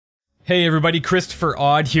Hey everybody,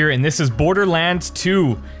 ChristopherOdd here, and this is Borderlands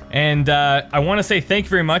 2. And I want to say thank you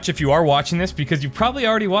very much if you are watching this, because you've probably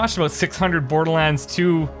already watched about 600 Borderlands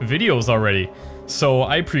 2 videos already. So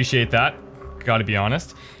I appreciate that, gotta be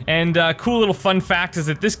honest. And cool little fun fact is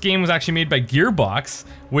that this game was actually made by Gearbox,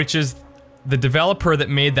 which is the developer that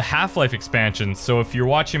made the Half-Life expansion. So if you're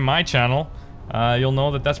watching my channel, you'll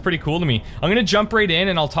know that that's pretty cool to me. I'm gonna jump right in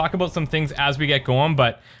and I'll talk about some things as we get going,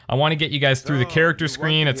 but I want to get you guys through the character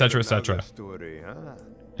screen, etc, etc.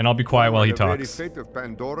 And I'll be quiet while he talks. The very fate of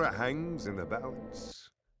Pandora hangs in the balance.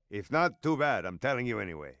 If not, too bad, I'm telling you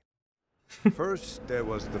anyway. First, there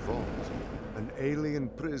was the vault, an alien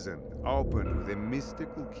prison opened with a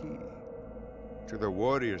mystical key. To the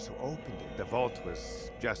warriors who opened it, the vault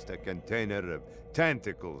was just a container of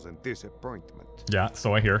tentacles and disappointment. Yeah,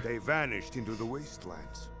 so I hear. They vanished into the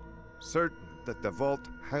wastelands, certain that the vault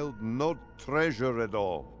held no treasure at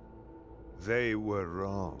all. They were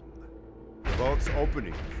wrong. The vault's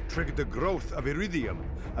opening triggered the growth of iridium,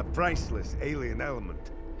 a priceless alien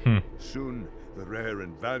element. Soon, the rare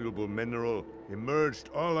and valuable mineral emerged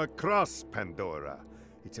all across Pandora.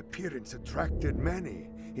 Its appearance attracted many,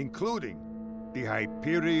 including the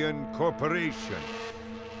Hyperion Corporation.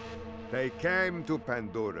 They came to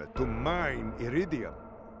Pandora to mine iridium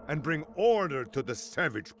and bring order to the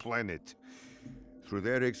savage planet. Through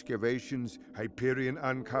their excavations, Hyperion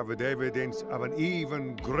uncovered evidence of an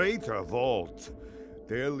even greater vault.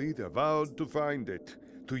 Their leader vowed to find it,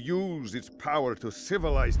 to use its power to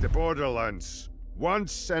civilize the Borderlands,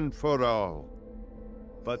 once and for all.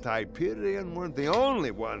 But Hyperion weren't the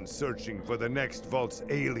only ones searching for the next vault's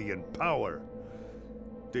alien power.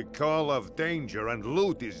 The call of danger and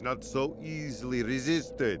loot is not so easily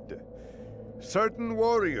resisted. Certain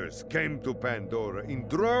warriors came to Pandora in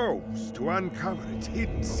droves to uncover its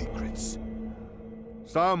hidden secrets.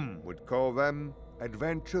 Some would call them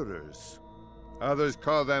adventurers. Others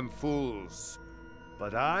call them fools.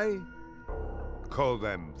 But I call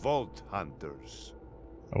them vault hunters.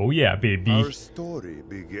 Oh yeah, baby. Our story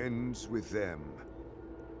begins with them,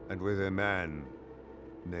 and with a man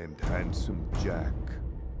named Handsome Jack.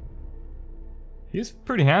 He's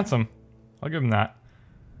pretty handsome. I'll give him that.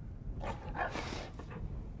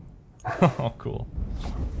 Oh, cool.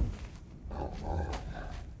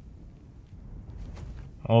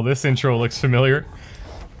 Oh, this intro looks familiar.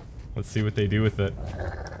 Let's see what they do with it.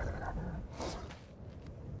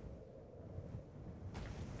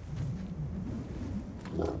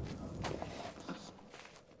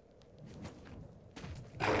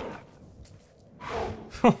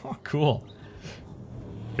 Oh, cool.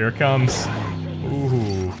 Here it comes.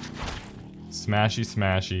 Ooh. Smashy,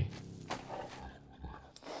 smashy.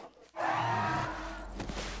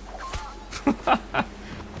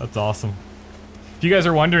 That's awesome. If you guys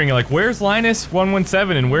are wondering, like, where's Linus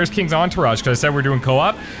 117 and where's King's Entourage? Because I said we're doing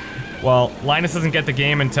co-op. Well, Linus doesn't get the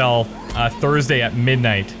game until Thursday at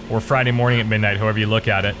midnight, or Friday morning at midnight, however you look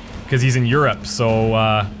at it, because he's in Europe.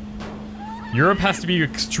 So, Europe has to be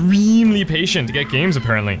extremely patient to get games,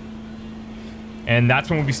 apparently. And that's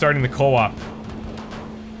when we'll be starting the co-op.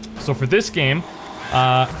 So for this game,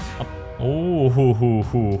 oh,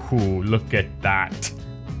 look at that.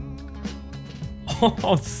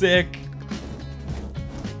 Oh, sick.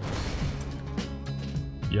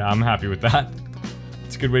 Yeah, I'm happy with that.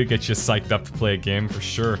 It's a good way to get you psyched up to play a game, for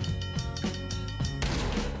sure.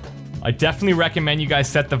 I definitely recommend you guys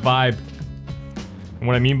set the vibe. And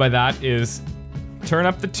what I mean by that is, turn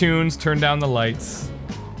up the tunes, turn down the lights.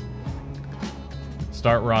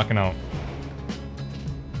 Start rocking out.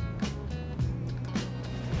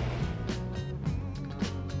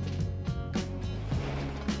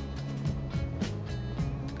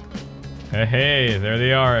 Hey, hey, there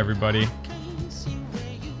they are, everybody.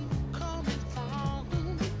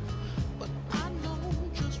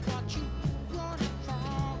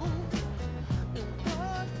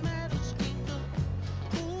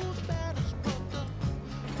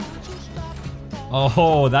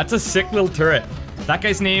 Oh, that's a sick little turret. That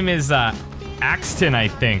guy's name is Axton, I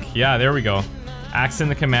think. Yeah, there we go. Axton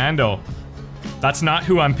the Commando. That's not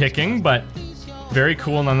who I'm picking, but very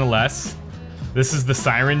cool nonetheless. This is the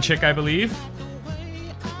Siren chick, I believe.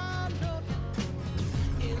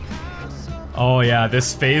 Oh yeah,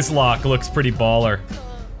 this phase lock looks pretty baller.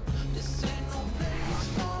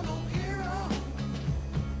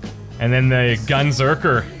 And then the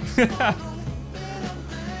Gunzerker.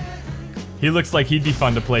 He looks like he'd be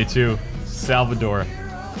fun to play too. Salvador.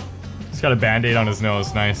 He's got a band-aid on his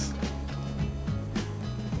nose, nice.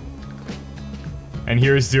 And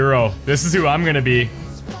here's Zero. This is who I'm gonna be.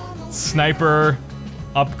 Sniper,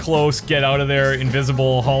 up close, get out of there,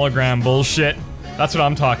 invisible hologram bullshit. That's what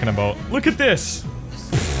I'm talking about. Look at this!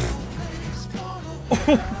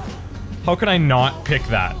 How can I not pick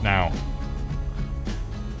that now?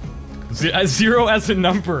 Zero as a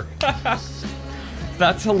number.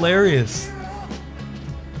 That's hilarious.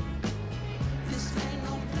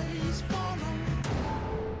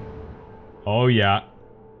 Oh yeah.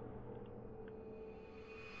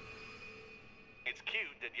 It's cute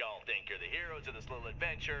that y'all think you're the heroes of this little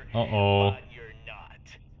adventure, uh-oh. but you're not.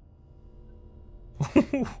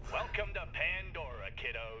 Welcome to Pandora,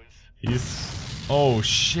 kiddos. He's... oh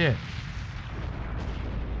shit.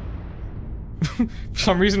 For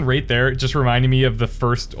some reason right there, it just reminded me of the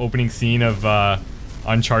first opening scene of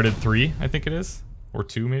Uncharted 3, I think it is. Or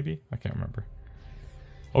 2 maybe? I can't remember.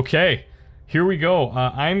 Okay, here we go.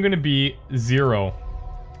 I'm gonna be 0.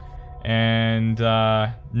 And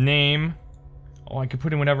name... oh, I can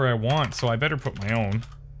put in whatever I want, so I better put my own.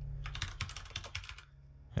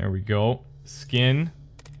 There we go. Skin.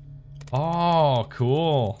 Oh,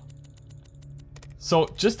 cool. So,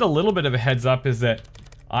 just a little bit of a heads up is that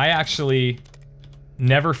I actually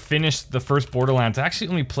never finished the first Borderlands. I actually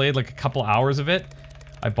only played like a couple hours of it.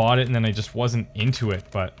 I bought it and then I just wasn't into it,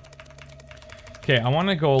 but... okay, I want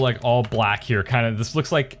to go like all black here, kind of. This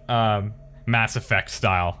looks like Mass Effect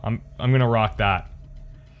style. I'm gonna rock that.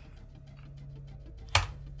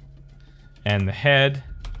 And the head.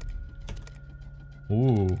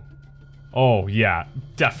 Ooh. Oh, yeah,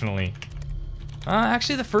 definitely.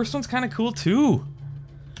 Actually, the first one's kind of cool, too.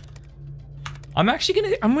 I'm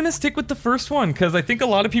gonna stick with the first one, because I think a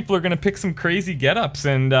lot of people are gonna pick some crazy get-ups,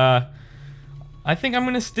 and, I think I'm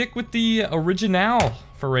gonna stick with the original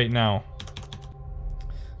for right now.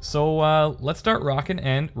 So, let's start rocking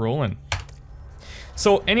and rolling.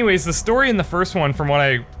 So, anyways, the story in the first one, from what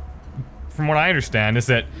I understand, is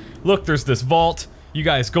that, look, there's this vault, you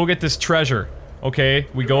guys go get this treasure. Okay,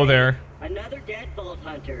 we go there. Another dead vault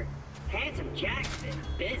hunter. Handsome Jack's been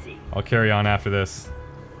busy. I'll carry on after this.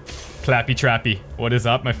 Clappy Trappy, what is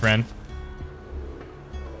up, my friend?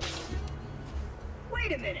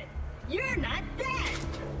 Wait a minute, you're not dead!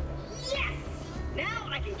 Yes! Now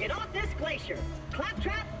I can get off this glacier.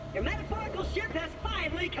 Claptrap, your metaphorical ship has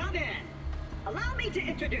finally come in. Allow me to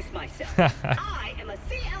introduce myself. I am a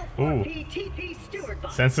CL4P-TP steward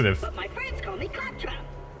bot. Sensitive. But my friends call me Claptrap.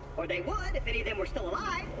 Or they would if any of them were still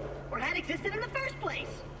alive, or had existed in the first place.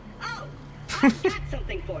 Oh, I've got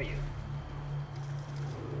something for you.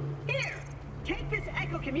 Here, take this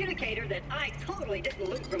echo communicator that I totally didn't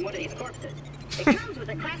loot from one of these corpses. It comes with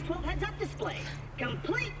a Class 12 heads-up display,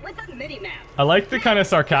 complete with a mini-map. I like the kind of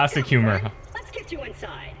sarcastic humor. Let's get you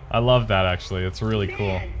inside. I love that, actually. It's really cool.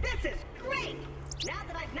 Man, this is great! Now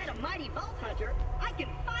that I've met a mighty vault hunter, I can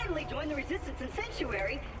finally join the Resistance and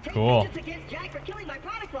Sanctuary, take vengeance against Jack for killing my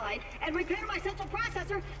product line, and repair my central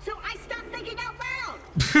processor so I stop thinking out loud!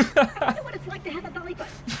 I wonder what it's like to have a belly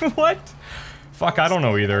button. What? Fuck, I don't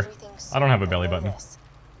know either. I don't have a belly button.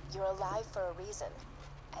 You're alive for a reason,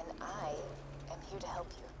 and I am here to help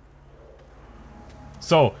you.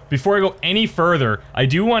 So, before I go any further, I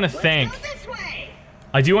do want to thank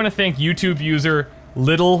YouTube user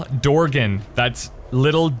Little Dorgan. That's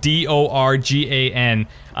Little D-O-R-G-A-N.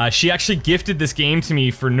 She actually gifted this game to me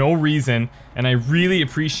for no reason, and I really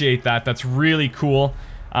appreciate that. That's really cool.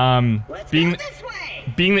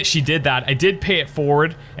 Being that she did that, I did pay it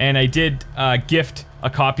forward, and I did gift a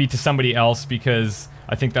copy to somebody else because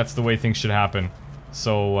I think that's the way things should happen.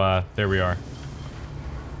 So, there we are.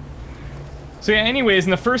 So yeah, anyways,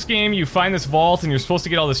 in the first game, you find this vault, and you're supposed to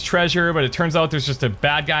get all this treasure, but it turns out there's just a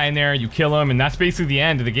bad guy in there, you kill him, and that's basically the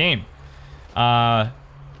end of the game. And,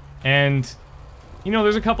 you know,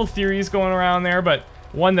 there's a couple theories going around there, but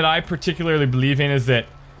one that I particularly believe in is that,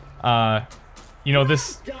 you know,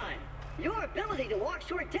 this... Well done. Your ability to walk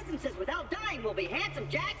short distances without dying will be Handsome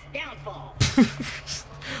Jack's downfall.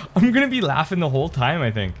 I'm gonna be laughing the whole time,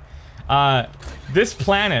 I think. This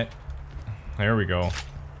planet... there we go.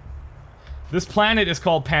 This planet is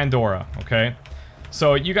called Pandora, okay?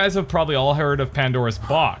 So, you guys have probably all heard of Pandora's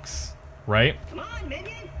box, right? Come on,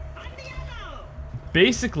 minion! I'm the Uno!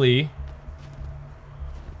 Basically...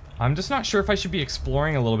 I'm just not sure if I should be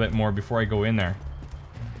exploring a little bit more before I go in there.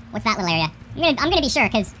 What's that little area? I'm gonna be sure,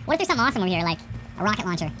 because what if there's something awesome over here, like a rocket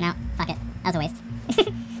launcher? No, fuck it. That was a waste.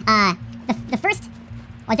 The first...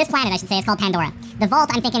 or this planet, I should say, is called Pandora. The vault,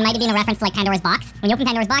 I'm thinking, might have been a reference to, like, Pandora's box. When you open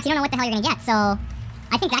Pandora's box, you don't know what the hell you're gonna get, so...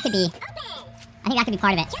 I think that could be... I think that could be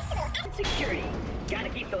part of it. Security. Gotta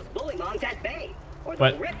keep those bully mongs at bay, or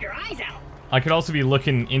they'll rip your eyes out. I could also be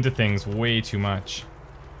looking into things way too much.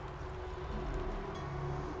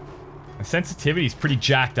 The sensitivity's pretty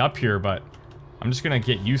jacked up here, but I'm just gonna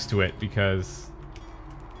get used to it because...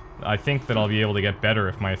 I think that I'll be able to get better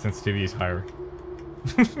if my sensitivity is higher.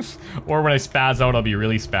 Or when I spaz out, I'll be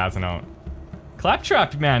really spazzing out.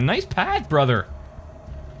 Claptrap, man, nice pad, brother.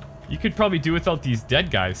 You could probably do without these dead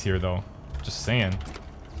guys here, though. Just saying.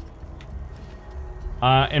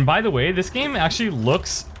 And by the way, this game actually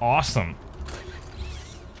looks awesome.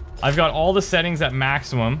 I've got all the settings at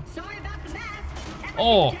maximum. Sorry about the mess.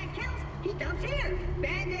 Oh. He dumps here.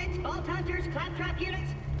 Bandits, vault hunters, claptrap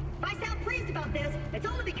units. If I sound pleased about this, it's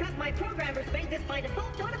only because my programmers made this by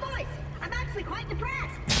default tone of voice. I'm actually quite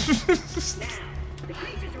depressed. Now, the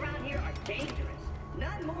creatures around here are dangerous.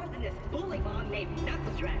 None more than this bullymong named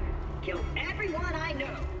Knuckle Dragger. Killed everyone I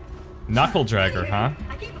know. Knuckle Dragger, huh?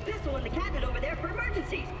 I keep a pistol in the cabinet over there for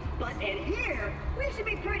emergencies. But in here, we should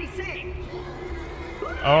be pretty safe.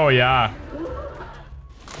 Oh, yeah.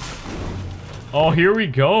 Oh, here we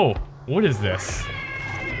go. What is this?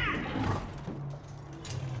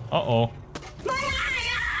 Uh-oh.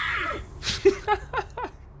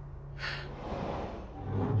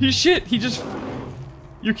 Shit, he just...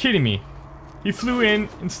 You're kidding me. He flew in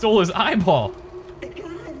and stole his eyeball. The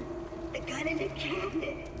gun in the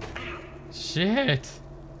cabinet. Ow. Shit.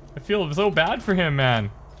 I feel so bad for him,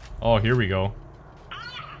 man. Oh, here we go.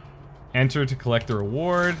 Enter to collect the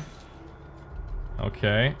reward.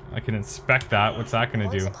 Okay, I can inspect that. What's that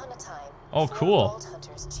gonna do? Oh, cool. Vault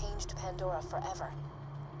hunters changed Pandora forever,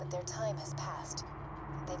 but their time has passed.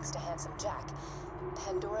 Thanks to Handsome Jack,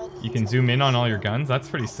 Pandora needs You can zoom in on all your guns. That's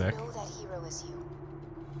pretty sick. know that hero is you.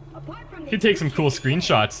 Apart from You could take some cool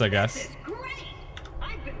screenshots, I guess. This is great.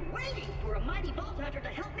 I've been waiting for a mighty vault hunter to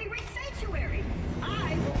help me reach Sanctuary.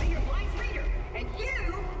 I will be your wise leader, and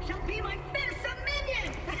you shall be my fearsome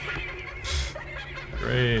minion.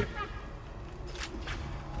 Great.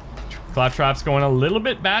 Claptrap's going a little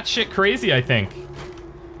bit batshit crazy, I think.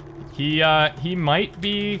 He might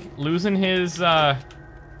be losing his, well,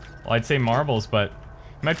 I'd say marbles, but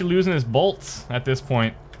he might be losing his bolts at this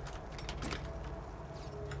point.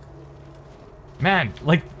 Man,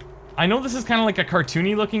 like, I know this is kind of like a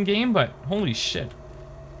cartoony looking game, but holy shit.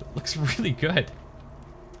 It looks really good.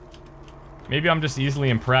 Maybe I'm just easily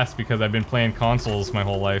impressed because I've been playing consoles my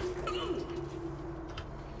whole life.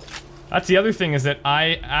 That's the other thing, is that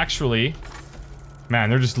I actually... Man,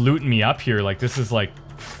 they're just looting me up here. Like, this is like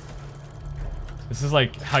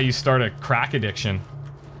how you start a crack addiction.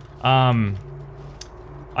 I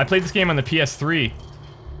played this game on the PS3.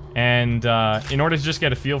 And in order to just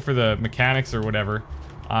get a feel for the mechanics or whatever,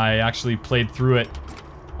 I actually played through it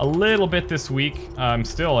a little bit this week.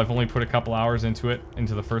 Still, I've only put a couple hours into it,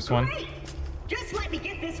 into the first one. Great. Just let me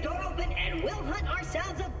get this door open and we'll hunt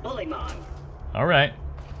ourselves a bullymong. Alright.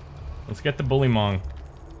 Let's get the bullymong.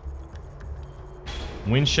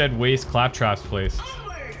 Windshed Waste Claptrap's place.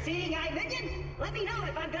 Onward, seeing eye minion. Let me know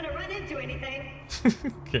if I'm gonna run into anything.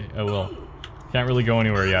 Okay, I will. Can't really go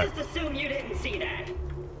anywhere yet. Just assume you didn't see that.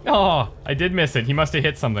 Oh, I did miss it. He must have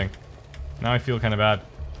hit something. Now I feel kind of bad.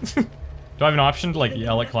 Do I have an option to, like,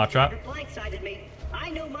 yell at Claptrap? Blindsided me. I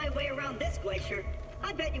know my way around this glacier.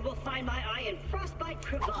 I bet you will find my eye in frostbite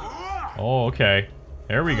crevasse. Oh, okay.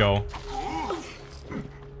 There we go.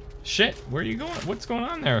 Shit, where are you going? What's going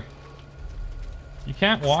on there? You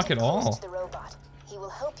can't walk at all. The robot. He will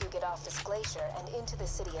help you get off this glacier and into the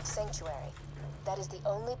city of Sanctuary. That is the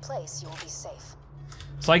only place you will be safe.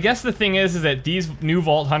 So I guess the thing is that these new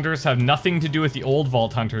Vault Hunters have nothing to do with the old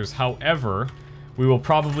Vault Hunters. However, we will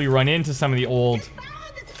probably run into some of the old... Follow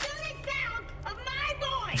the soothing sound of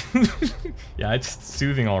my voice. Yeah, it's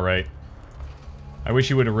soothing all right. I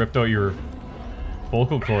wish you would have ripped out your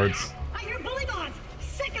vocal cords. I hear bullymons.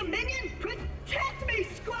 Sick of minion. Protect me,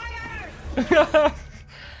 squire.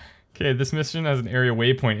 Okay, this mission has an area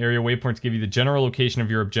waypoint. Area waypoints give you the general location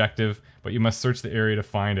of your objective, but you must search the area to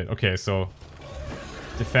find it. Okay, so...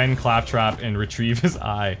 Defend Claptrap and retrieve his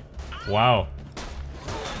eye. Wow.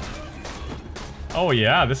 Oh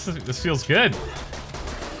yeah, this feels good.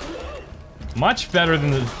 Much better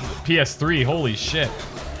than the PS3, holy shit.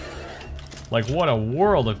 Like, what a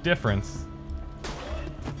world of difference.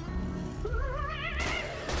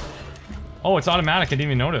 Oh, it's automatic, I didn't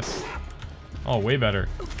even notice. Oh, way better.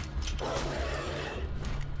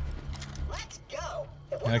 Let's go.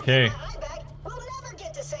 Okay.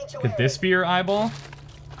 Could this be your eyeball?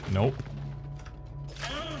 Nope.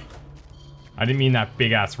 I didn't mean that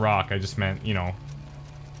big ass rock, I just meant, you know.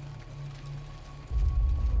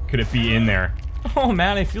 Could it be in there? Oh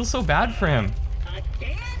man, I feel so bad for him.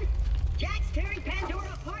 Again? Jack's tearing Pandora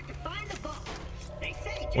apart to find the vault. They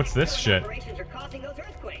say What's this shit? operations are causing those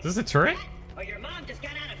earthquakes. Is this a turret? Or your mom just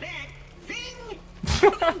got out of bed.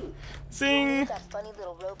 Zing! Zing! That funny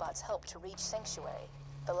little robot's help to reach Sanctuary.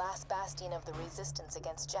 The last bastion of the resistance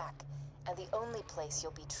against Jack, and the only place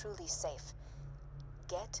you'll be truly safe.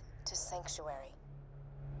 Get to Sanctuary.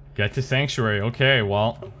 Get to Sanctuary. Okay,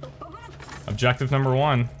 well, objective number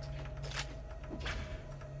 1.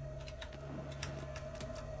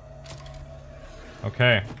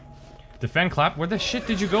 Okay. Defend Clap. Where the shit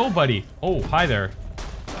did you go, buddy? Oh, hi there.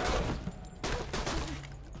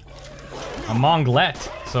 A Monglet.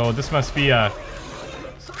 So this must be a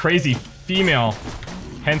crazy female.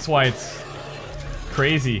 Hence why it's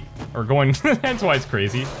crazy. Or going... hence why it's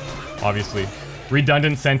crazy. Obviously.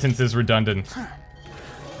 Redundant sentence is redundant.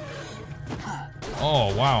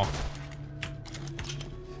 Oh, wow.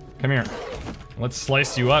 Come here. Let's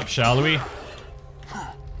slice you up, shall we?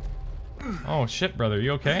 Oh, shit, brother.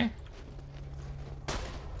 You okay?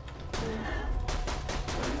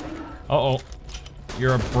 Uh-oh.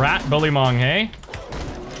 You're a brat, bullymong, hey?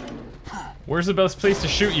 Where's the best place to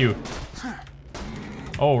shoot you?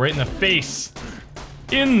 Oh, right in the face.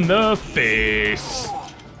 In the face.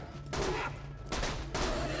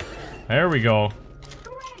 There we go.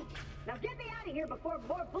 Now get me out of here before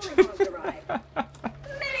more bullymongs arrive.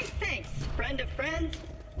 Many thanks, friend of friends.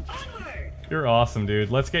 Onward! You're awesome,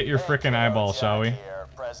 dude. Let's get your frickin' eyeball, shall we? Here,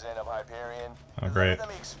 President of Hyperion. Oh, great. Let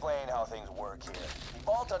me explain how things work here. The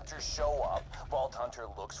Vault Hunters show up, Vault Hunter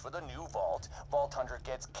looks for the new vault, Vault Hunter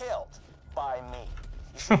gets killed by me.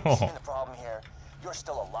 You see the problem here? You're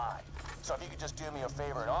still alive. So if you could just do me a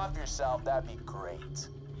favor and off yourself, that'd be great.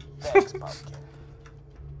 Thanks, Pumpkin.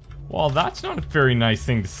 Well, that's not a very nice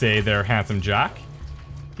thing to say there, handsome Jack.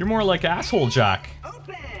 You're more like asshole Jack.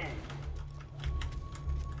 Open!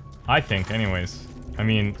 I think, anyways. I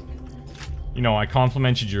mean, you know, I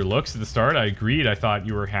complimented your looks at the start. I agreed. I thought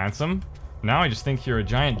you were handsome. Now I just think you're a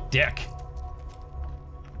giant dick.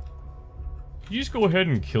 You just go ahead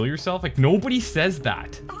and kill yourself? Like, nobody says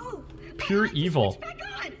that. Oh, Pure evil. back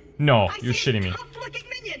on. No, I you're see shitting me. a tough-looking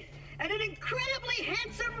minion and an incredibly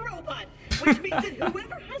handsome robot, which means that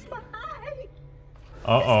whoever has my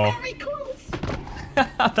eye is very close.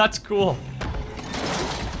 That's cool.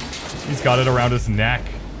 He's got it around his neck.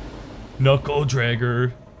 Knuckle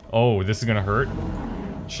Dragger. Oh, this is gonna hurt.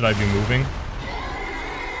 Should I be moving?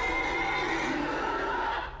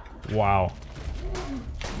 Wow.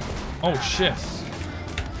 Oh, shit.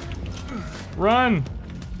 Run!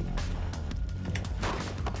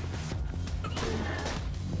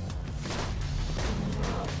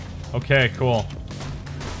 Okay, cool.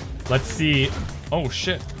 Let's see. Oh,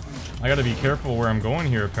 shit. I gotta be careful where I'm going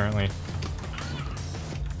here, apparently.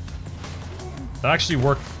 That actually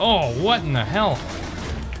worked. Oh, what in the hell?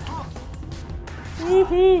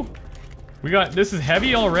 Woohoo! We got... This is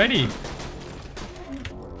heavy already.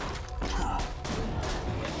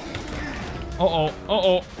 Uh-oh,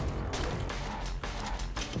 uh-oh.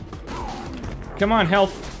 Come on,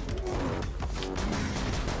 health.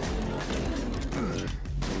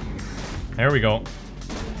 There we go.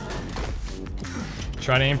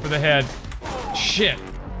 Try to aim for the head. Shit.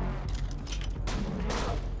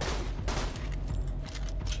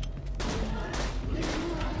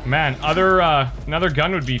 Man, another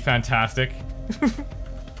gun would be fantastic.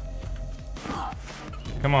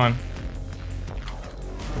 Come on.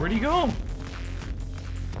 Where'd he go?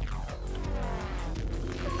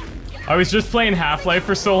 I was just playing Half-Life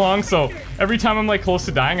for so long, so every time I'm like close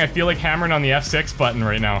to dying, I feel like hammering on the F6 button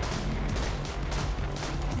right now.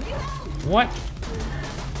 What?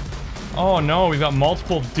 Oh no, we've got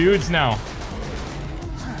multiple dudes now.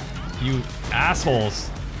 You assholes.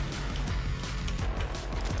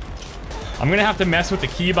 I'm gonna have to mess with the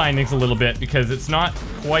key bindings a little bit because it's not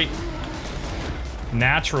quite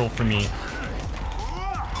natural for me.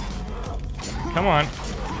 Come on.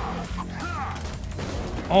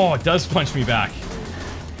 Oh, it does punch me back.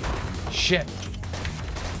 Shit.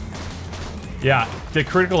 Yeah, the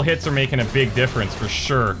critical hits are making a big difference for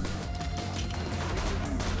sure.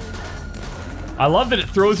 I love that it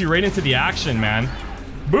throws you right into the action, man.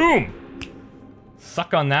 Boom!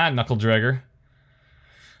 Suck on that, Knuckle Dragger.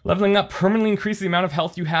 Leveling up permanently increases the amount of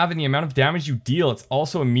health you have and the amount of damage you deal. It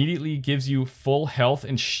also immediately gives you full health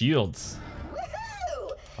and shields.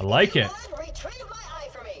 Woohoo! I like it. Retrieve my eye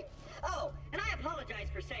for me. Oh, and I apologize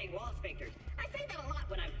for saying wall sphincters. I say that a lot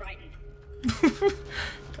when I'm frightened.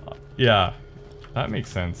 Yeah, that makes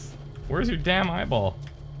sense. Where's your damn eyeball?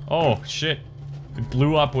 Oh, shit. It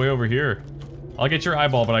blew up way over here. I'll get your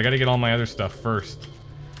eyeball, but I gotta get all my other stuff first.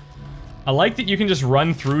 I like that you can just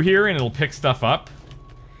run through here and it'll pick stuff up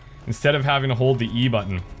instead of having to hold the E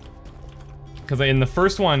button. Because in the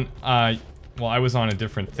first one, well, I was on a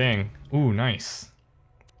different thing. Ooh, nice.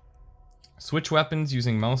 Switch weapons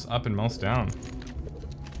using mouse up and mouse down.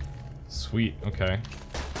 Sweet, okay.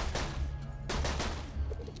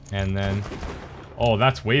 And then... Oh,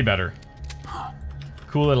 that's way better.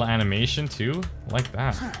 Cool little animation, too. I like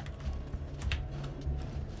that.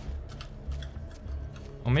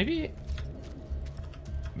 Oh, maybe...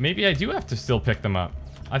 Maybe I do have to still pick them up.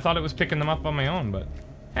 I thought it was picking them up on my own, but...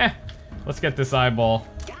 Let's get this eyeball.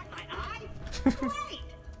 Got my eye? Great!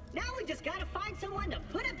 Now we just gotta find someone to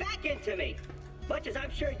put it back into me. Much as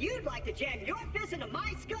I'm sure you'd like to jam your fist into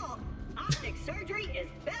my skull, optic surgery is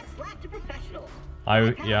best left to professionals.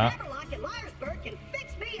 Yeah. Hammerlock in Liarsburg can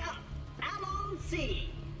fix me up. Allocate.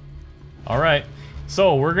 Alright.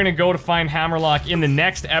 So, we're gonna go to find Hammerlock in the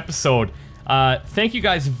next episode. Thank you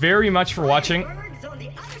guys very much for watching. On the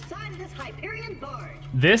other side of this Hyperion barge.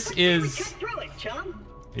 This Let's see if we is... cut through it, chum.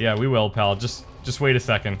 Yeah, we will, pal. Just wait a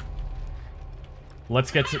second.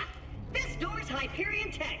 Let's get to... This door's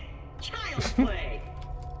Hyperion tech. Child's play.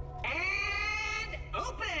 And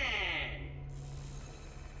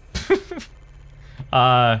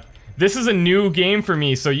open. This is a new game for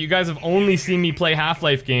me, so you guys have only seen me play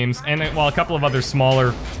Half-Life games, and, well, a couple of other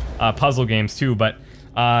smaller puzzle games, too, but,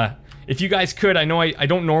 if you guys could, I know I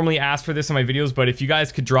don't normally ask for this in my videos, but if you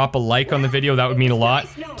guys could drop a like on the video, that would mean a lot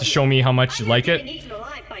to show me how much you like it.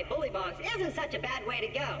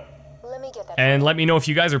 And let me know if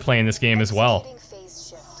you guys are playing this game as well.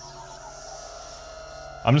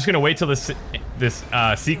 I'm just gonna wait till this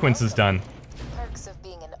sequence is done. Perks of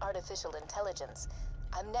being an artificial intelligence.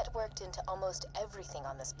 I'm networked into almost everything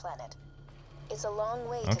on this planet. It's a long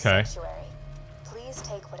way to Sanctuary. Please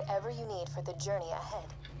take whatever you need for the journey ahead.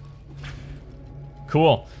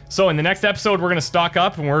 Cool. So in the next episode, we're gonna stock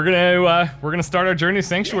up and we're gonna start our journey to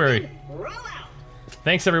Sanctuary. Roll out.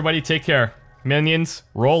 Thanks everybody. Take care. Minions,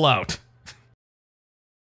 roll out.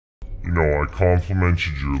 You know, I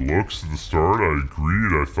complimented your looks at the start. I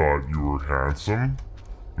agreed. I thought you were handsome.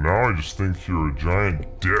 Now I just think you're a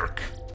giant dick.